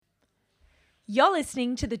You're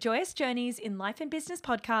listening to the Joyous Journeys in Life and Business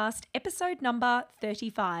podcast, episode number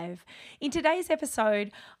 35. In today's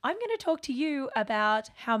episode, I'm going to talk to you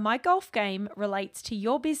about how my golf game relates to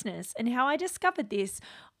your business and how I discovered this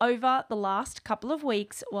over the last couple of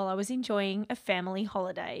weeks while I was enjoying a family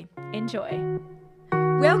holiday. Enjoy.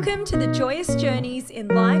 Welcome to the Joyous Journeys in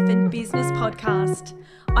Life and Business podcast.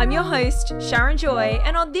 I'm your host, Sharon Joy,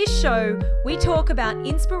 and on this show, we talk about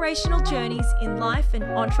inspirational journeys in life and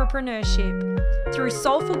entrepreneurship. Through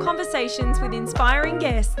soulful conversations with inspiring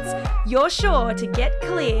guests, you're sure to get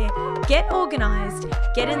clear, get organized,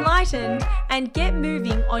 get enlightened, and get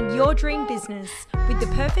moving on your dream business with the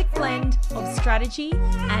perfect blend of strategy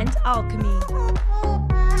and alchemy.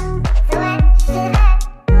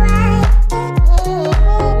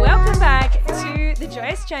 Welcome back to the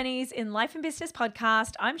Joyous Journeys in Life and Business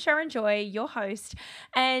podcast. I'm Sharon Joy, your host,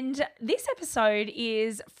 and this episode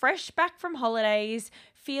is fresh back from holidays,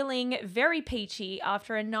 feeling very peachy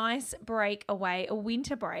after a nice break away, a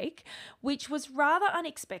winter break, which was rather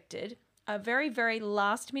unexpected. A very, very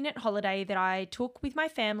last minute holiday that I took with my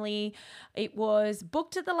family. It was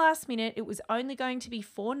booked at the last minute. It was only going to be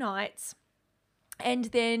 4 nights. And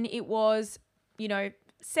then it was,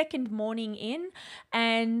 second morning in,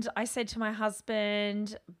 and I said to my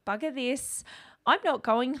husband, bugger this, I'm not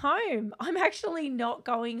going home. I'm actually not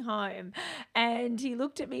going home. And he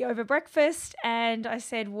looked at me over breakfast and I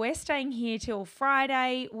said, we're staying here till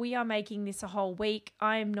Friday. We are making this a whole week.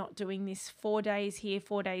 I am not doing this 4 days here,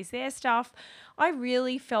 4 days there stuff. I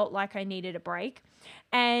really felt like I needed a break.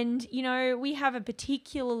 And, we have a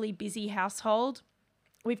particularly busy household.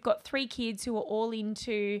 We've got 3 kids who are all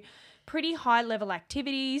into pretty high level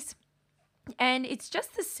activities. And it's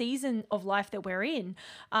just the season of life that we're in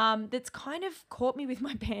that's kind of caught me with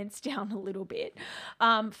my pants down a little bit,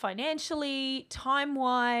 financially,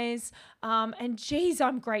 time-wise, and geez,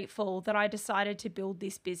 I'm grateful that I decided to build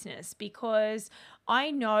this business, because I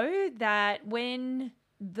know that when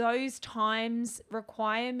those times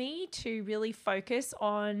require me to really focus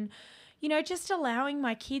on just allowing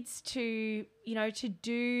my kids to, to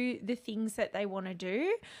do the things that they want to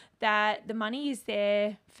do, that the money is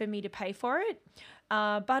there for me to pay for it.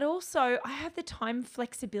 But also I have the time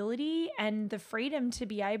flexibility and the freedom to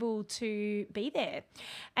be able to be there.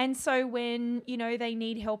 And so when, they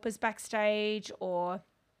need helpers backstage, or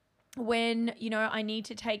when, I need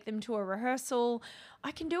to take them to a rehearsal,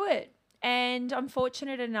 I can do it. And I'm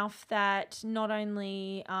fortunate enough that not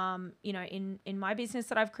only, in my business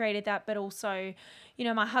that I've created that, but also,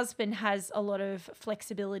 my husband has a lot of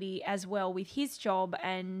flexibility as well with his job.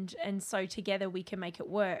 And so together we can make it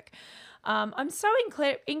work. I'm so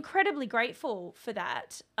incredibly grateful for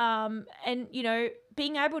that. And,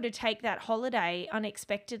 being able to take that holiday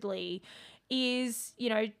unexpectedly is,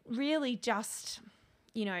 really just,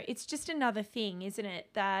 it's just another thing, isn't it?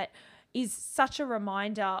 That is such a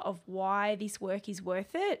reminder of why this work is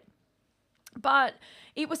worth it. But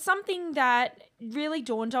it was something that really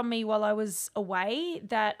dawned on me while I was away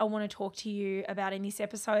that I want to talk to you about in this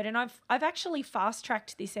episode. And I've actually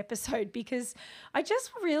fast-tracked this episode because I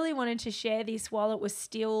just really wanted to share this while it was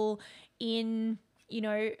still in,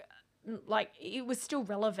 it was still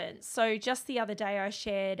relevant. So just the other day I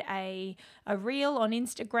shared a reel on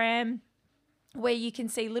Instagram where you can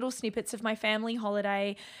see little snippets of my family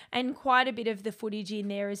holiday, and quite a bit of the footage in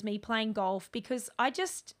there is me playing golf, because I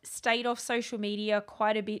just stayed off social media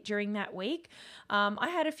quite a bit during that week. I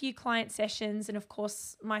had a few client sessions, and of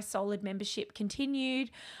course my Solid membership continued.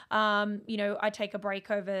 I take a break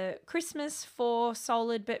over Christmas for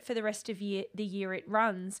Solid, but for the rest of the year it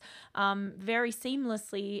runs very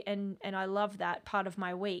seamlessly, and I love that part of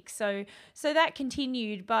my week. So that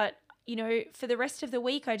continued, but for the rest of the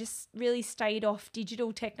week, I just really stayed off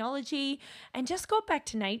digital technology and just got back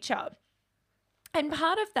to nature. And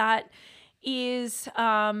part of that was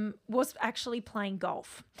actually playing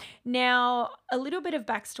golf. Now, a little bit of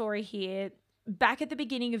backstory here. Back at the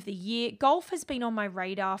beginning of the year, golf has been on my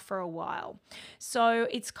radar for a while. So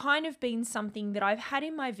it's kind of been something that I've had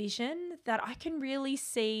in my vision that I can really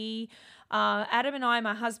see Adam and I,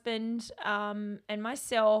 my husband, and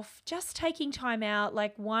myself, just taking time out,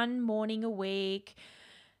 like one morning a week,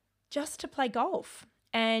 just to play golf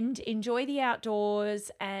and enjoy the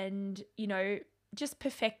outdoors and, just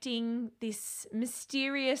perfecting this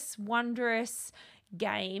mysterious, wondrous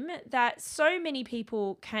game that so many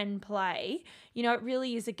people can play. It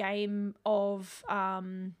really is a game of,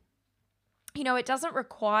 it doesn't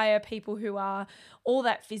require people who are all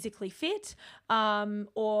that physically fit,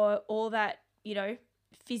 or all that,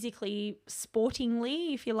 physically,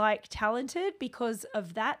 sportingly, if you like, talented. Because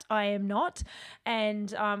of that, I am not.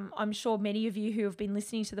 And I'm sure many of you who have been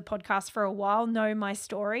listening to the podcast for a while know my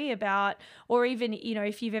story about, or even,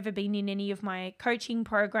 if you've ever been in any of my coaching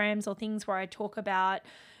programs or things where I talk about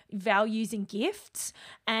values and gifts,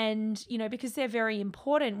 and because they're very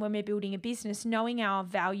important when we're building a business, knowing our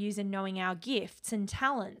values and knowing our gifts and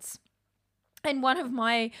talents. And one of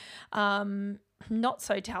my not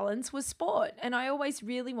so talents was sport, and I always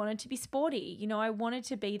really wanted to be sporty. I wanted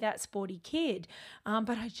to be that sporty kid,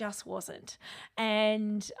 but I just wasn't.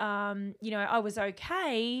 And I was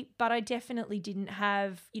okay, but I definitely didn't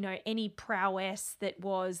have any prowess that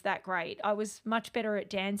was that great. I was much better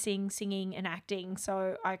at dancing, singing, and acting,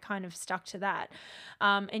 so I kind of stuck to that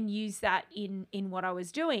and used that in what I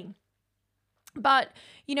was doing. But,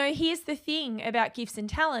 here's the thing about gifts and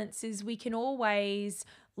talents is we can always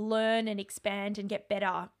learn and expand and get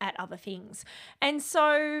better at other things. And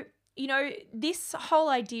so, this whole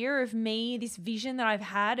idea of me, this vision that I've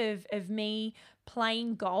had of me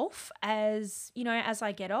playing golf as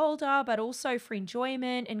I get older, but also for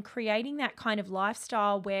enjoyment and creating that kind of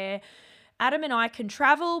lifestyle where Adam and I can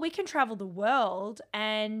travel. We can travel the world,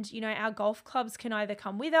 and our golf clubs can either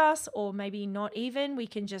come with us or maybe not even. We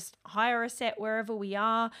can just hire a set wherever we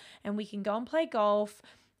are and we can go and play golf,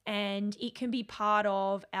 and it can be part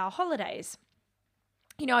of our holidays.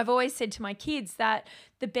 I've always said to my kids that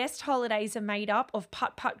the best holidays are made up of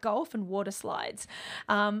putt-putt golf and water slides.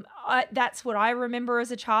 That's what I remember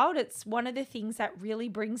as a child. It's one of the things that really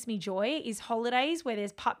brings me joy is holidays where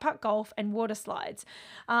there's putt-putt golf and water slides.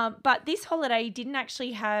 But this holiday didn't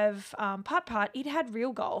actually have putt-putt. It had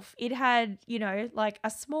real golf. It had, like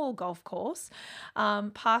a small golf course,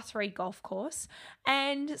 par 3 golf course.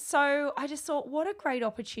 And so I just thought, what a great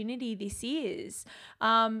opportunity this is,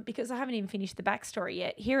 because I haven't even finished the backstory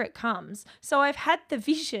yet. Here it comes. So I've had the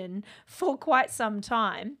vision for quite some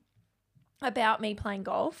time about me playing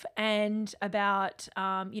golf and about,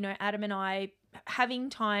 Adam and I having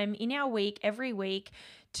time in our week, every week,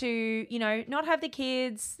 to, not have the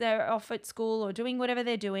kids, they're off at school or doing whatever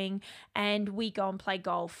they're doing, and we go and play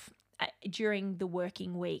golf during the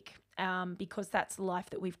working week. Because that's the life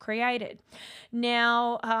that we've created.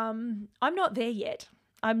 Now, I'm not there yet.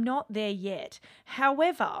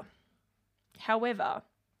 However,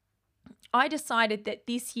 I decided that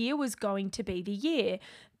this year was going to be the year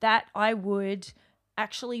that I would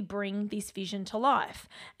actually bring this vision to life.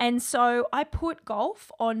 And so I put golf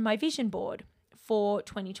on my vision board for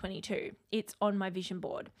 2022. It's on my vision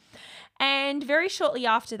board. And very shortly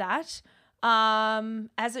after that,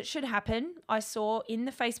 as it should happen, I saw in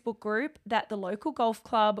the Facebook group that the local golf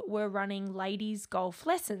club were running ladies' golf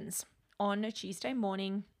lessons on a Tuesday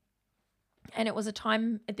morning. And it was a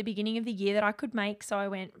time at the beginning of the year that I could make. So I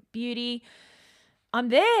went, beauty, I'm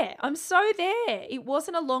there. I'm so there. It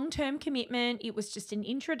wasn't a long-term commitment. It was just an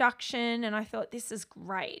introduction. And I thought, this is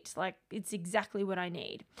great. Like, it's exactly what I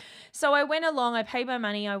need. So I went along. I paid my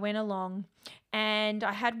money. I went along and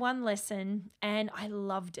I had one lesson and I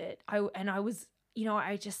loved it.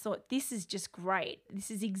 I just thought, this is just great. This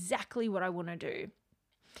is exactly what I want to do.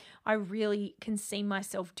 I really can see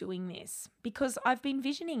myself doing this because I've been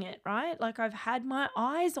visioning it, right? Like, I've had my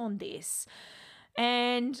eyes on this.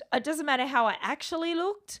 And it doesn't matter how I actually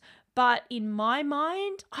looked, but in my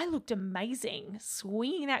mind, I looked amazing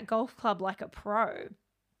swinging that golf club like a pro.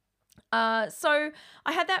 So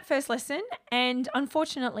I had that first lesson, and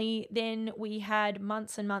unfortunately then we had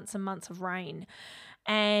months and months and months of rain.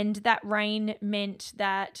 And that rain meant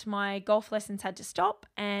that my golf lessons had to stop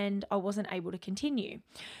and I wasn't able to continue.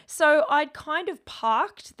 So I'd kind of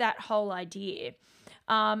parked that whole idea.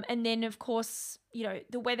 And then, of course,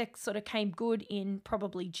 the weather sort of came good in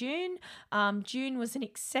probably June. June was an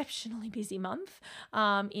exceptionally busy month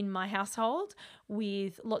in my household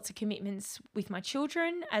with lots of commitments with my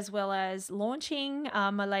children, as well as launching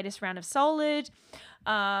my latest round of Solid.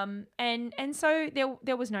 And so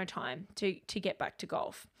there was no time to get back to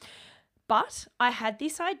golf. But I had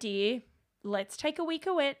this idea, let's take a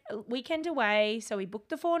weekend away. So we booked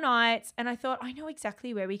the 4 nights and I thought, I know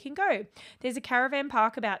exactly where we can go. There's a caravan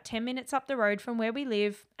park about 10 minutes up the road from where we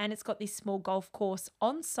live, and it's got this small golf course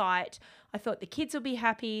on site. I thought the kids will be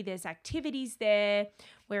happy. There's activities there.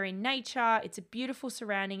 We're in nature. It's a beautiful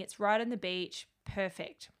surrounding. It's right on the beach.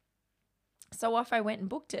 Perfect. So off I went and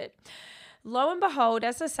booked it. Lo and behold,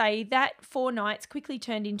 as I say, that 4 nights quickly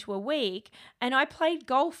turned into a week, and I played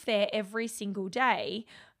golf there every single day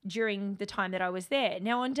during the time that I was there.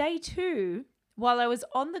 Now, on day 2, while I was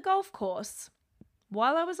on the golf course,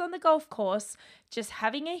 just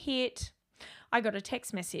having a hit, I got a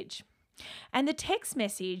text message. And the text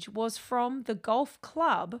message was from the golf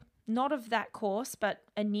club, not of that course, but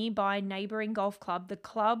a nearby neighboring golf club, the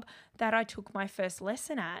club that I took my first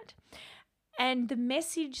lesson at. And the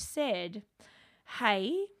message said,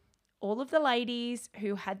 hey, all of the ladies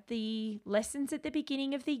who had the lessons at the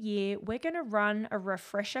beginning of the year, we're going to run a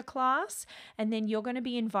refresher class, and then you're going to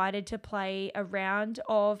be invited to play a round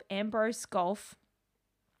of Ambrose golf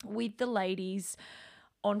with the ladies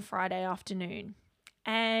on Friday afternoon.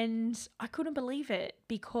 And I couldn't believe it,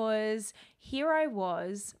 because here I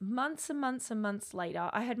was months and months and months later.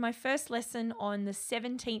 I had my first lesson on the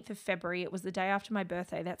 17th of February. It was the day after my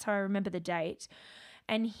birthday. That's how I remember the date.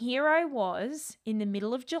 And here I was in the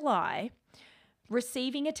middle of July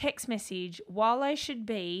receiving a text message while I should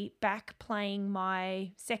be back playing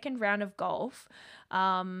my second round of golf,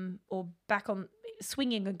 or back on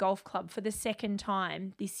swinging a golf club for the second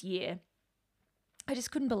time this year. I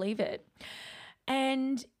just couldn't believe it.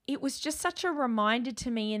 And it was just such a reminder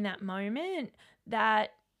to me in that moment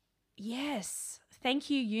that, yes, thank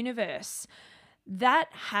you, universe. That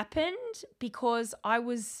happened because I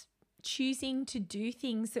was choosing to do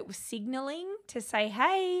things that were signaling to say,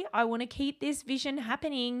 hey, I want to keep this vision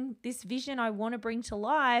happening, this vision I want to bring to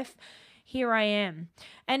life. Here I am.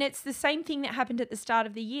 And it's the same thing that happened at the start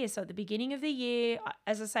of the year. So at the beginning of the year,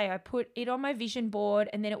 as I say, I put it on my vision board,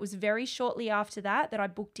 and then it was very shortly after that I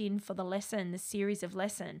booked in for the lesson, the series of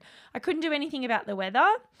lesson. I couldn't do anything about the weather,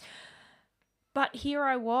 but here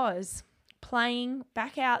I was playing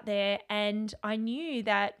back out there, and I knew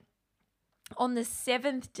that on the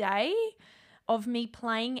 7th day of me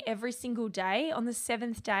playing every single day, on the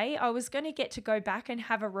 7th day, I was going to get to go back and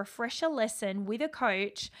have a refresher lesson with a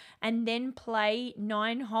coach, and then play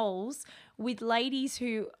 9 holes with ladies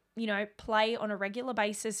who, play on a regular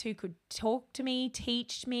basis, who could talk to me,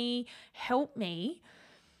 teach me, help me.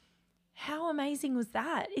 How amazing was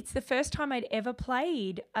that? It's the first time I'd ever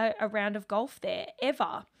played a round of golf there,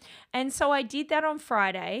 ever. And so I did that on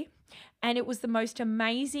Friday. And it was the most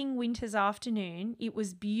amazing winter's afternoon. It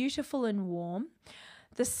was beautiful and warm.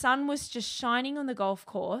 The sun was just shining on the golf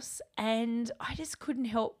course, and I just couldn't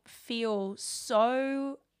help feel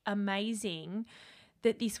so amazing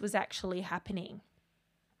that this was actually happening.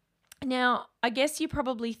 Now, I guess you're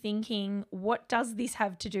probably thinking, what does this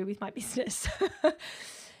have to do with my business?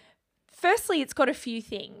 Firstly, it's got a few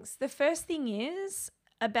things. The first thing is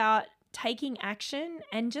about taking action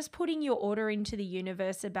and just putting your order into the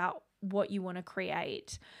universe about what you want to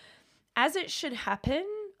create. As it should happen,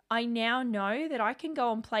 I now know that I can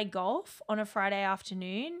go and play golf on a Friday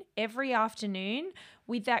afternoon, every afternoon,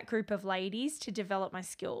 with that group of ladies to develop my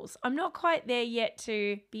skills. I'm not quite there yet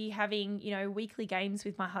to be having, weekly games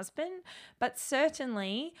with my husband, but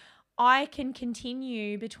certainly I can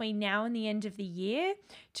continue between now and the end of the year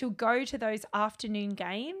to go to those afternoon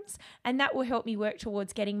games, and that will help me work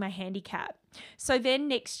towards getting my handicap. So then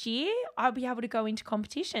next year, I'll be able to go into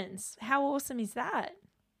competitions. How awesome is that?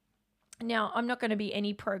 Now, I'm not going to be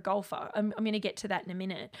any pro golfer. I'm going to get to that in a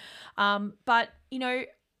minute. But,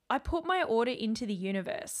 I put my order into the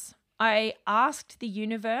universe. I asked the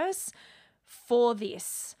universe for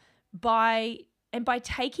this by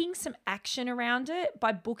taking some action around it,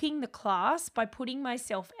 by booking the class, by putting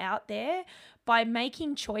myself out there, by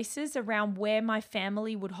making choices around where my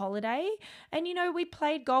family would holiday. And, we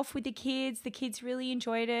played golf with the kids. The kids really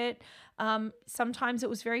enjoyed it. Sometimes it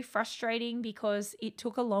was very frustrating because it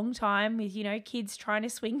took a long time with, kids trying to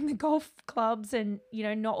swing the golf clubs and,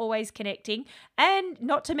 not always connecting. And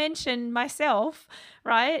not to mention myself,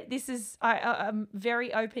 right? I'm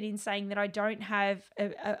very open in saying that I don't have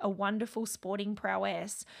a wonderful sporting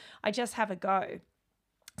prowess. I just have a go.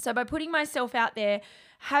 So by putting myself out there,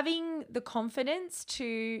 having the confidence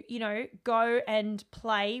to, go and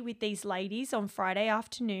play with these ladies on Friday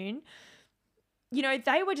afternoon,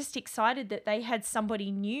 they were just excited that they had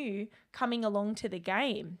somebody new coming along to the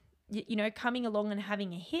game, coming along and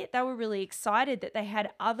having a hit. They were really excited that they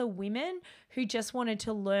had other women who just wanted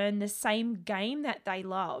to learn the same game that they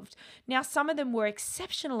loved. Now, some of them were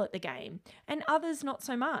exceptional at the game and others not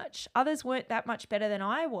so much. Others weren't that much better than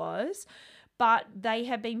I was, but they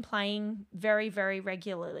have been playing very, very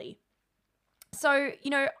regularly. So,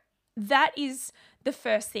 that is the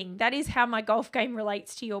first thing. That is how my golf game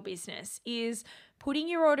relates to your business, is putting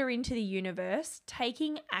your order into the universe,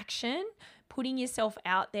 taking action, putting yourself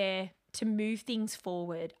out there to move things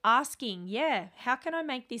forward, asking, how can I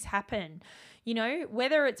make this happen?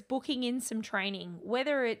 Whether it's booking in some training,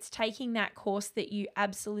 whether it's taking that course that you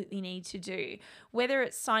absolutely need to do, whether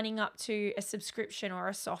it's signing up to a subscription or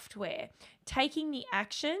a software, taking the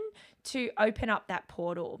action to open up that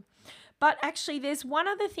portal. But actually, there's one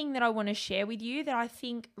other thing that I want to share with you that I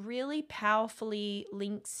think really powerfully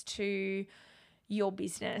links to your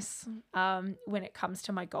business when it comes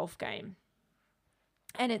to my golf game.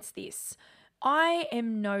 And it's this. I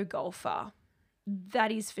am no golfer.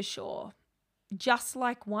 That is for sure. Just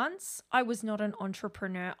like once, I was not an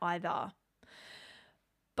entrepreneur either.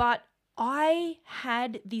 But I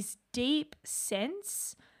had this deep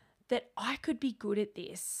sense that I could be good at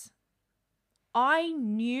this. I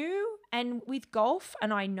knew, and with golf,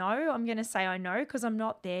 and I'm going to say I know because I'm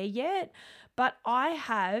not there yet, but I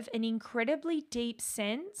have an incredibly deep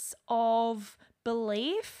sense of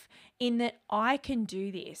belief in that I can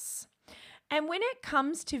do this. And when it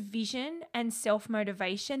comes to vision and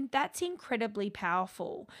self-motivation, that's incredibly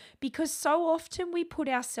powerful because so often we put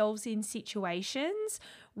ourselves in situations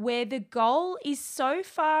where the goal is so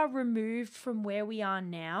far removed from where we are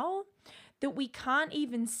now that we can't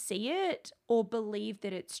even see it or believe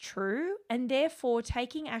that it's true, and therefore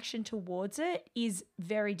taking action towards it is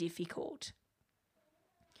very difficult.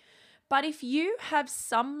 But if you have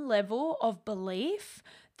some level of belief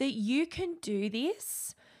that you can do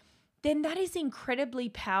this, then that is incredibly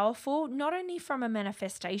powerful, not only from a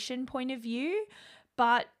manifestation point of view,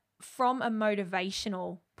 but from a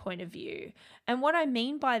motivational point of view. And what I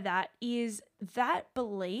mean by that is that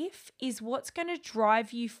belief is what's going to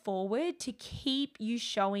drive you forward to keep you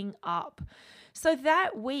showing up. So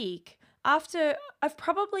that week, after I've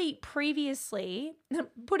probably previously,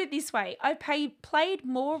 put it this way, I played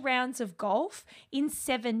more rounds of golf in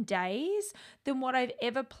 7 days than what I've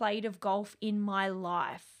ever played of golf in my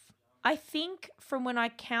life. I think from when I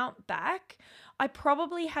count back, I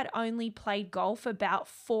probably had only played golf about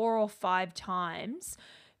 4 or 5 times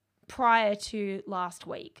prior to last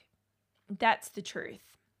week. That's the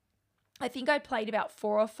truth. I think I played about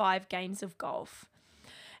 4 or 5 games of golf.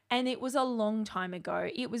 And it was a long time ago.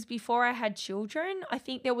 It was before I had children. I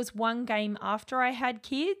think there was one game after I had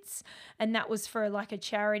kids, and that was for like a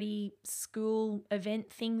charity school event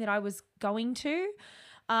thing that I was going to.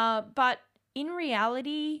 But in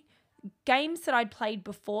reality, games that I'd played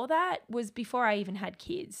before that was before I even had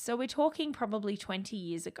kids. So we're talking probably 20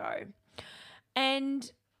 years ago.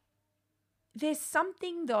 And there's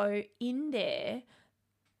something though in there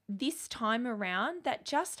this time around that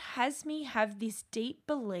just has me have this deep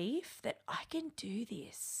belief that I can do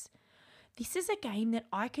this. This is a game that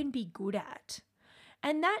I can be good at.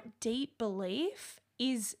 And that deep belief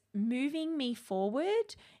is moving me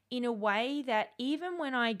forward in a way that even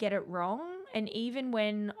when I get it wrong and even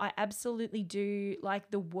when I absolutely do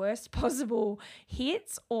like the worst possible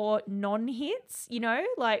hits or non-hits,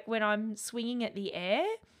 like when I'm swinging at the air,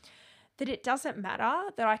 that it doesn't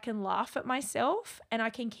matter, that I can laugh at myself and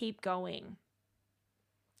I can keep going.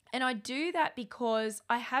 And I do that because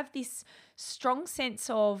I have this strong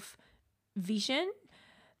sense of vision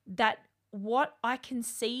that what I can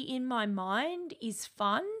see in my mind is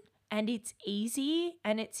fun and it's easy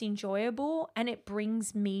and it's enjoyable and it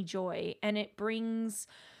brings me joy and it brings,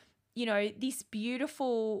 this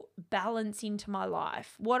beautiful balance into my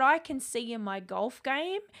life. What I can see in my golf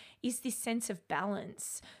game is this sense of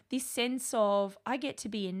balance, this sense of I get to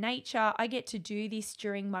be in nature. I get to do this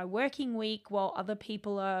during my working week while other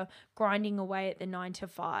people are grinding away at the 9 to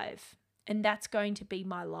 5. And that's going to be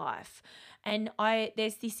my life. And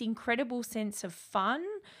there's this incredible sense of fun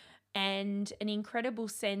and an incredible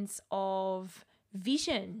sense of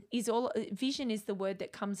vision. Vision is the word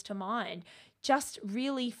that comes to mind. Just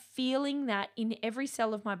really feeling that in every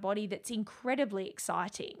cell of my body, that's incredibly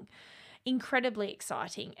exciting. Incredibly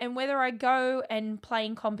exciting. And whether I go and play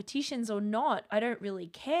in competitions or not, I don't really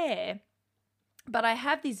care. But I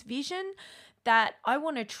have this vision that I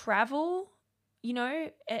want to travel.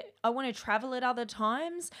 I want to travel at other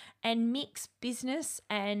times and mix business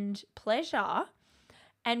and pleasure.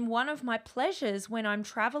 And one of my pleasures when I'm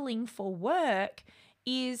traveling for work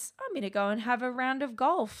is I'm going to go and have a round of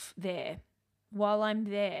golf there while I'm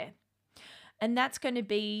there. And that's going to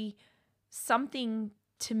be something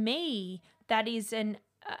to me that is an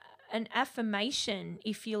affirmation,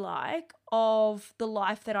 if you like, of the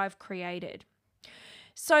life that I've created.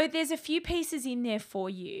 So there's a few pieces in there for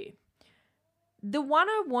you. The one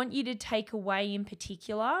I want you to take away in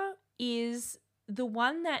particular is the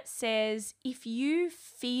one that says if you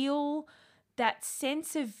feel that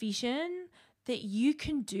sense of vision that you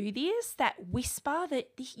can do this, that whisper that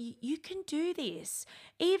you can do this,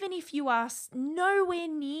 even if you are nowhere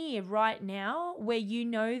near right now where you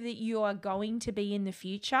know that you are going to be in the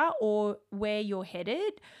future or where you're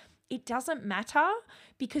headed, it doesn't matter,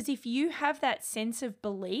 because if you have that sense of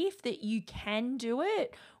belief that you can do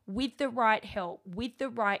it with the right help, with the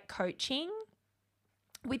right coaching,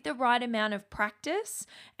 with the right amount of practice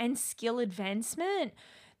and skill advancement,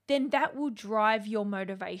 then that will drive your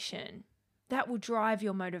motivation. That will drive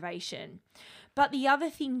your motivation. But the other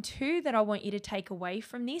thing too that I want you to take away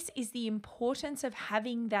from this is the importance of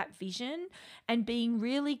having that vision and being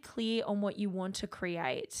really clear on what you want to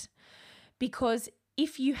create. Because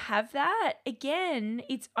if you have that, again,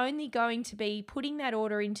 it's only going to be putting that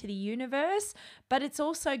order into the universe, but it's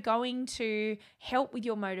also going to help with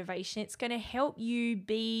your motivation. It's going to help you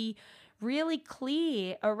be really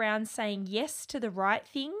clear around saying yes to the right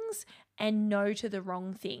things and no to the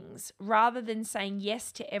wrong things, rather than saying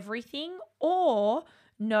yes to everything or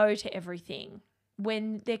no to everything,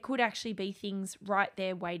 when there could actually be things right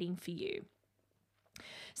there waiting for you.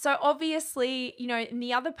 So obviously, and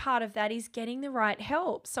the other part of that is getting the right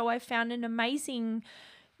help. So I found an amazing,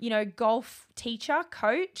 golf teacher,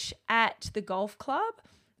 coach at the golf club.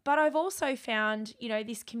 But I've also found,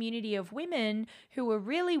 this community of women who are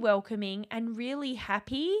really welcoming and really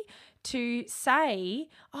happy to say,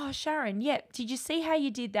 oh, Sharon, did you see how you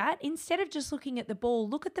did that? Instead of just looking at the ball,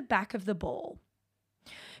 look at the back of the ball.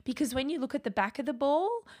 Because when you look at the back of the ball,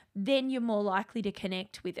 then you're more likely to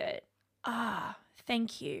connect with it.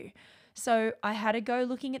 Thank you. So I had to go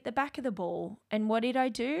looking at the back of the ball. And what did I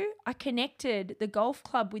do? I connected the golf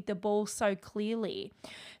club with the ball so clearly.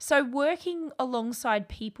 So working alongside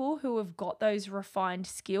people who have got those refined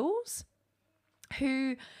skills,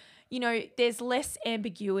 who, there's less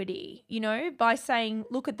ambiguity, by saying,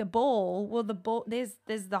 look at the ball. Well, the ball, there's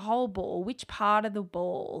the whole ball. Which part of the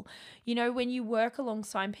ball? When you work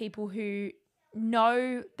alongside people who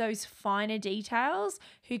know those finer details,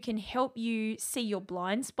 who can help you see your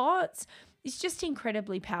blind spots, it's just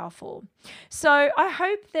incredibly powerful. So I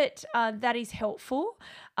hope that that is helpful.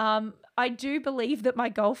 I do believe that my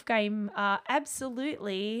golf game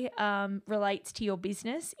absolutely relates to your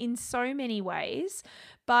business in so many ways,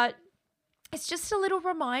 but it's just a little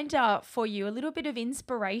reminder for you, a little bit of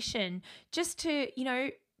inspiration, just to,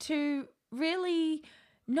 to really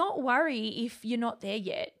not worry if you're not there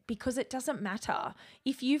yet, because it doesn't matter.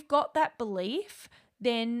 If you've got that belief,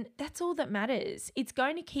 then that's all that matters. It's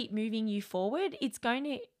going to keep moving you forward. It's going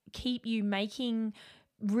to keep you making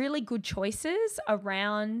really good choices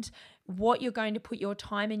around what you're going to put your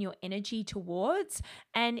time and your energy towards,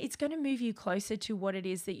 and it's going to move you closer to what it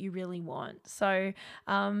is that you really want. So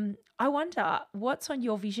I wonder what's on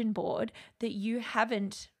your vision board that you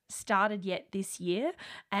haven't started yet this year,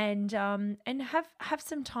 and have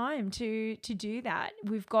some time to do that.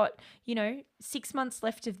 We've got 6 months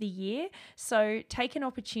left of the year, so take an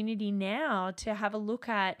opportunity now to have a look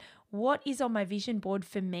at what is on my vision board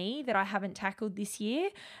for me that I haven't tackled this year,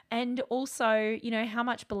 and also how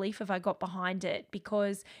much belief have I got behind it,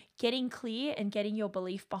 because getting clear and getting your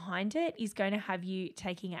belief behind it is going to have you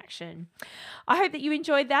taking action. I hope that you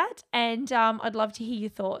enjoyed that, and I'd love to hear your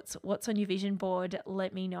thoughts. What's on your vision board?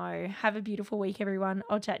 Let me know. Have a beautiful week, everyone.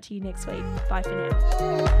 I'll chat to you next week. Bye for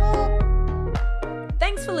now.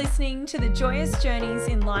 Thanks for listening to the Joyous Journeys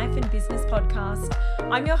in Life and Business podcast.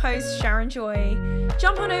 I'm your host, Sharon Joy.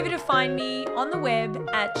 Jump on over to find me on the web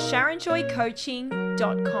at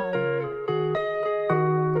sharonjoycoaching.com.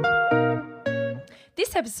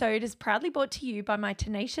 This episode is proudly brought to you by my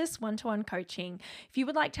Tenacious One-to-One Coaching. If you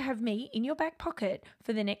would like to have me in your back pocket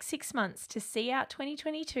for the next 6 months to see out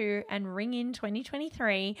 2022 and ring in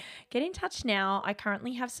 2023, get in touch now. I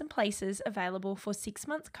currently have some places available for 6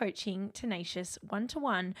 months coaching, Tenacious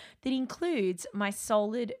One-to-One, that includes my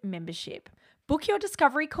Solid membership. Book your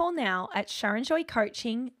discovery call now at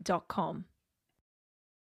sharonjoycoaching.com.